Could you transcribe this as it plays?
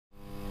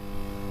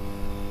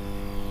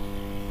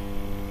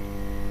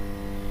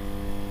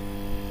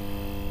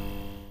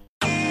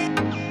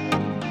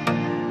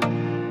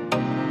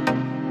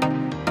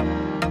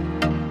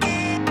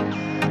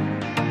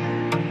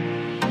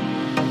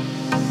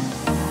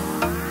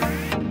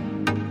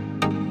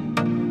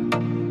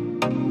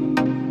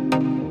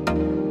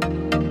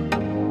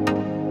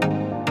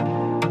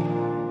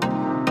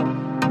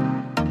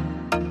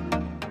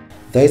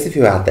Those of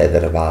you out there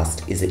that have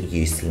asked, is it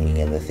you singing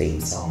in the theme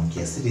song?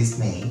 Yes, it is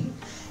me.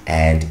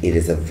 And it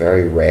is a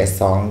very rare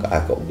song.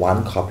 I've got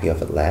one copy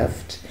of it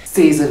left.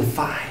 Season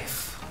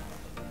 5.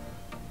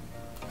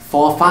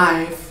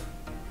 4-5.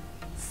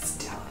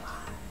 Still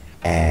alive.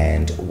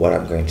 And what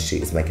I'm going to do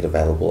is make it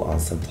available on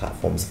some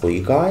platforms for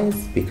you guys,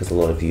 because a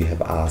lot of you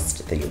have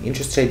asked that you're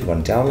interested, you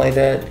want to download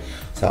it.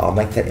 So I'll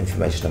make that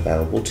information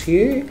available to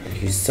you.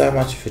 Thank you so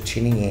much for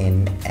tuning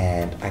in,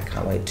 and I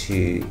can't wait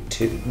to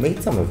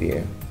meet some of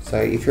you. So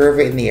if you're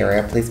ever in the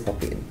area, please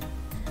pop in.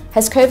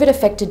 Has COVID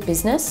affected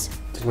business?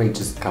 Did we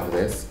just cover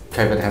this?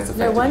 COVID has affected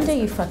No wonder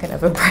business. you fucking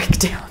have a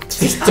breakdown.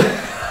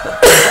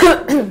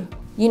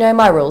 You know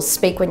my rules,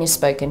 speak when you're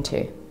spoken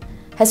to.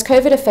 Has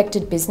COVID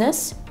affected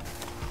business?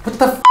 What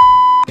the f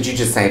did you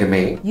just say to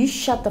me? You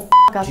shut the f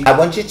up. I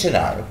want you to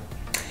know,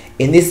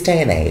 in this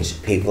day and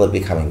age, people are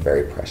becoming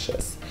very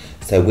precious.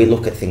 So we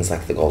look at things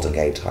like the Golden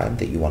Gate time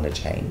that you wanted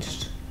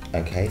changed.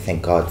 Okay,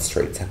 thank God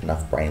streets have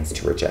enough brains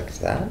to reject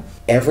that.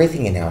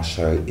 Everything in our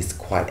show is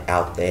quite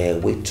out there.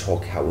 We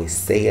talk how we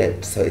see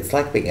it. So it's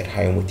like being at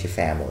home with your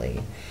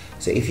family.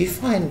 So if you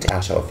find our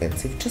show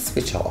offensive, just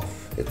switch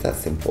off. It's that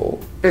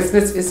simple.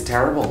 Business is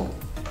terrible.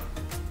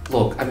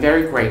 Look, I'm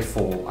very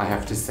grateful, I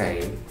have to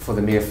say, for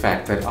the mere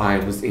fact that I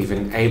was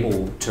even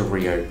able to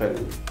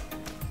reopen.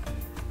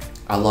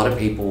 A lot of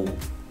people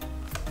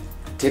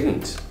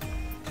didn't.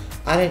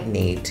 I don't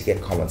need to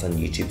get comments on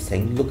YouTube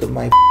saying, look at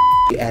my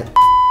at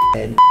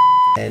and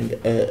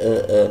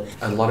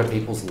A lot of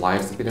people's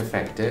lives have been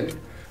affected.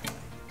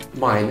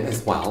 Mine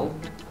as well.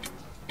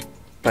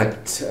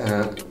 But,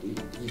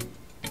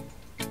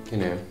 you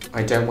know,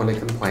 I don't want to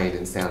complain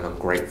and sound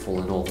ungrateful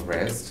and all the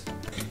rest.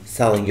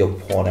 Selling your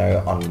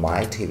porno on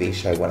my TV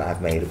show when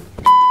I've made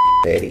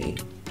 30.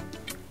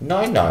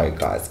 No,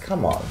 guys,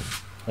 come on.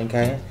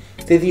 Okay?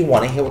 So either you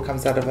want to hear what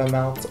comes out of our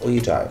mouths or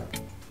you don't.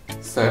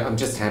 So I'm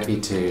just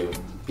happy to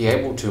be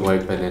able to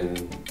open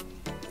and,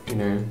 you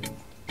know,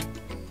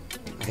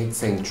 I hate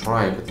saying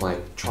try, but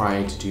like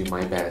try to do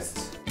my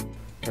best.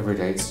 Every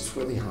day it's just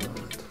really hard.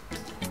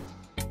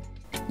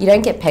 You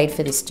don't get paid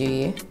for this, do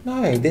you?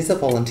 No, these are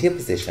volunteer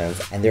positions,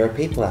 and there are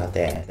people out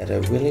there that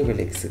are really,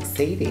 really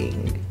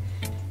succeeding,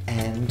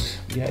 and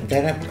you know,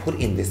 they don't put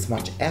in this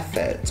much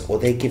effort, or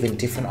they're given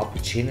different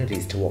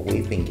opportunities to what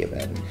we've been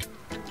given.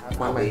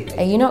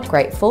 Are you not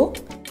grateful?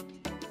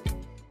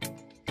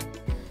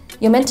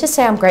 You're meant to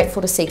say I'm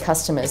grateful to see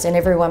customers and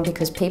everyone,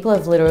 because people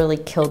have literally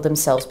killed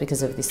themselves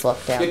because of this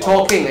lockdown. You're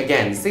talking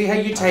again. See how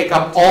you take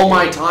up all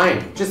my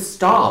time. Just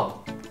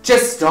stop.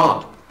 Just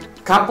stop.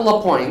 Couple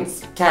of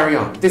points, carry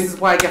on. This is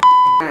why I get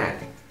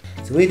mad.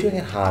 So we're doing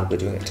it hard, we're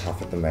doing it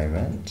tough at the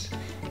moment,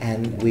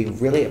 and we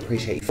really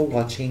appreciate you for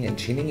watching and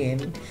tuning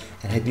in,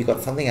 and hope you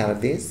got something out of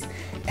this.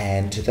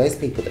 And to those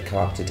people that come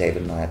up to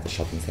David and I at the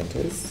shopping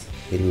centres,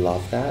 we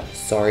love that.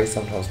 Sorry,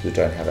 sometimes we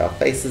don't have our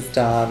faces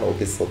done or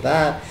this or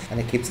that, and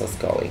it keeps us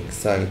going.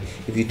 So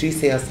if you do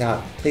see us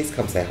out, please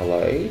come say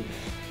hello.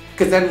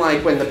 Because then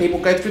like when the people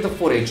go through the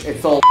footage,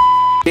 it's all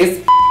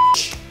this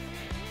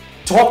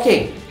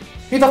talking.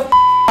 Who the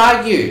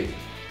are you?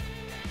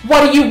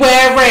 What are you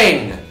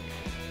wearing?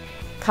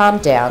 Calm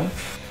down.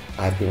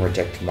 I've been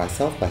rejected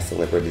myself by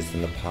celebrities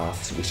in the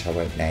past, which I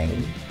won't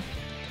name.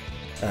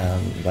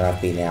 When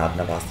I've been out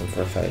and I've asked them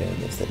for a photo and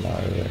they've said no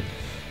and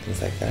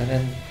things like that.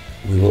 And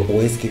we will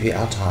always give you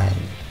our time.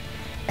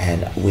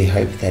 And we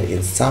hope that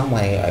in some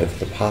way over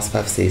the past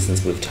 5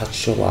 seasons we've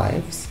touched your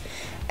lives,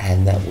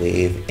 and that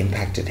we've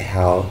impacted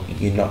how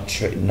you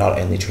not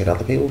only treat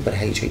other people, but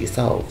how you treat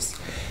yourselves.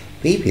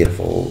 Be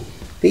beautiful,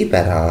 be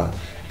better,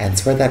 and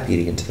spread that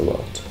beauty into the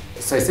world.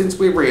 So since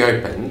we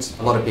reopened,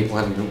 a lot of people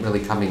haven't been really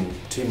coming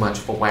too much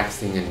for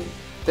waxing and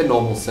the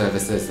normal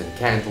services and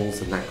candles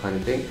and that kind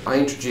of thing. I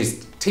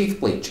introduced teeth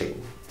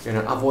bleaching. You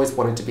know, I've always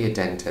wanted to be a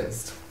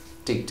dentist,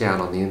 deep down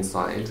on the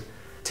inside.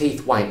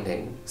 Teeth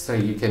whitening, so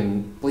you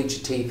can bleach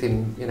your teeth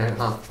in, you know,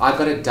 half. I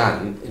got it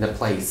done in a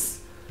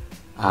place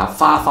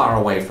far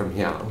away from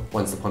here,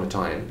 once upon a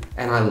time,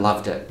 and I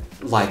loved it.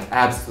 Like,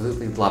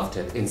 absolutely loved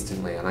it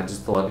instantly, and I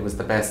just thought it was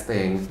the best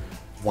thing.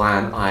 Why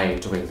am I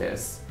doing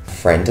this? A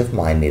friend of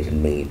mine needed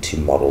me to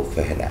model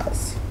for her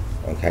nails.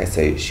 Okay,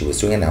 so she was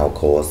doing a nail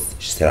course.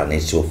 She said, I need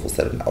to do a full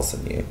set of nails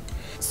on you.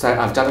 So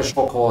I've done a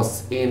short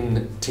course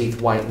in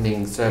teeth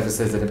whitening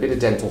services and a bit of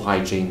dental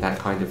hygiene, that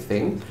kind of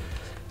thing.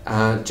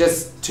 I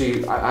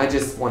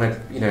just want to,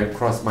 you know,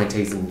 cross my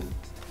T's and,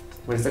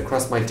 what is it,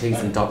 cross my T's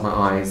and dot my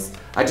I's.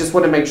 I just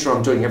want to make sure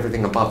I'm doing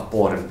everything above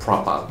board and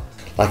proper.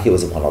 Like it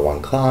was a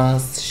one-on-one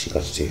class. She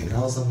got to do her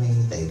nails on me.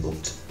 They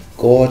looked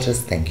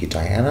gorgeous. Thank you,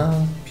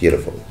 Diana.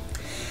 Beautiful.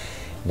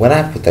 When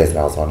I put those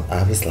nails on,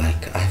 I was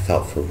like, I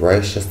felt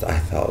ferocious. I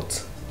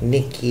felt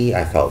nicky.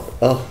 I felt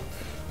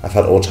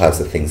all types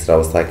of things that I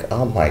was like,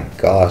 oh my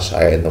gosh,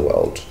 I own the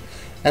world.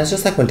 And it's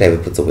just like when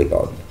David puts a wig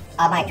on.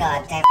 Oh my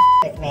god, David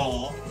with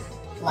me.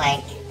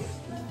 Like,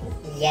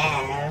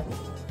 yeah.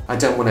 I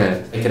don't want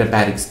to make it a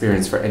bad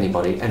experience for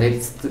anybody, and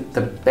it's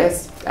the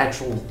best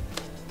actual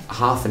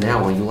half an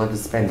hour you'll ever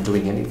spend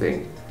doing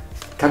anything.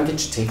 Come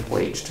get your teeth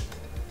bleached.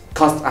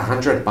 Cost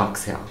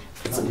 $100 here.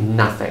 It's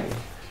nothing.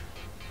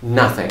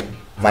 Nothing.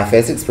 My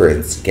first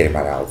experience getting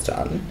my nails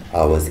done,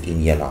 I was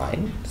in year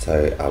 9,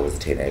 so I was a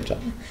teenager.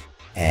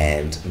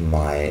 And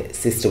my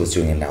sister was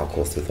doing a nail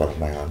course with one of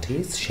my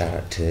aunties. Shout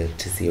out to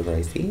Tia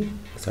Rosie.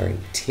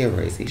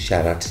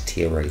 Shout out to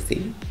Tia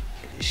Rosie.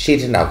 She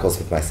did a nail course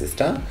with my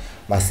sister.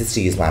 My sister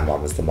used my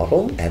mum as the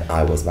model, and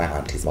I was my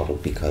auntie's model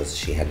because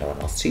she had no one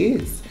else to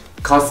use.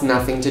 Costs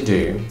nothing to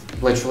do,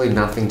 literally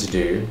nothing to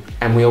do,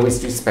 and we always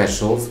do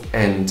specials,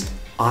 and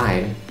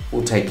I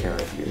will take care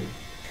of you.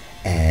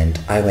 And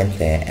I went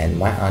there, and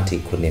my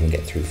auntie couldn't even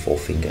get through 4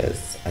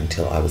 fingers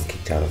until I was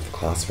kicked out of the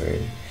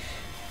classroom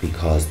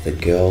because the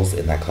girls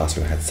in that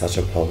classroom had such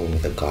a problem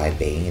with a guy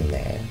being in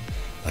there.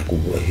 Like, who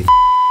the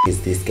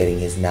is this getting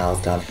his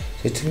nails done?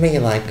 So to me,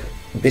 like,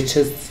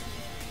 bitches,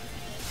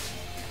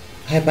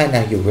 I hope by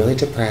now you're really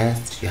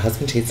depressed, your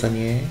husband cheats on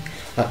you.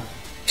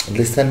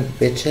 Listen,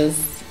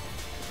 bitches,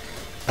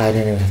 I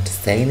don't even have to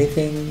say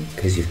anything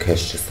because you've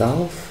cursed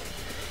yourself.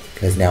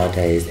 Because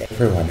nowadays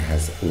everyone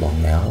has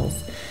long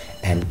nails.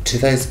 And to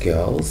those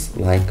girls,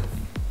 like,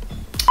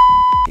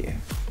 you.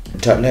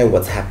 Don't know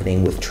what's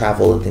happening with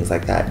travel and things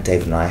like that.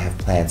 David and I have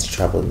plans to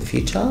travel in the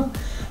future.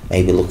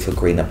 Maybe look for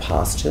greener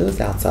pastures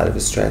outside of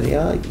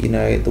Australia. You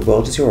know, the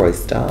world is your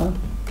oyster.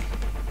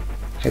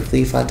 Hopefully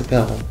you find a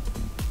pearl.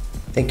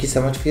 Thank you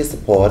so much for your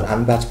support.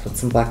 I'm about to put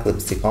some black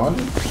lipstick on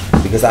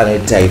because I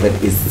know David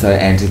is so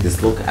anti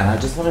this look and I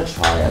just want to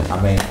try it.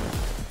 I mean,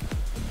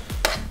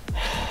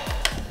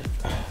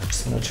 I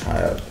just want to try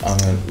it.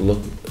 I mean, look,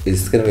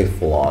 is this going to be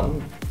full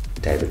on?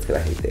 David's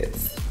going to hate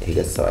this. He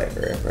gets so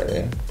angry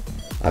already.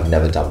 I've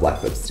never done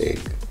black lipstick.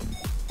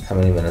 How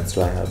many minutes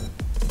do I have?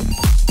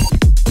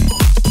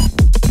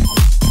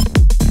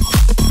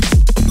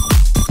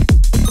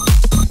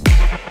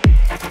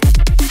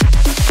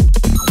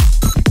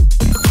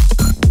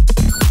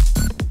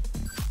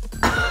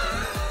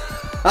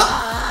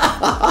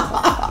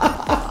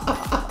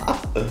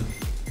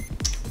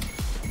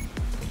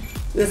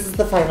 This is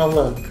the final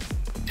look.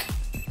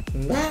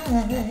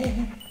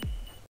 Bye.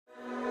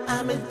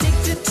 I'm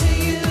addicted to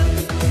you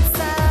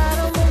inside.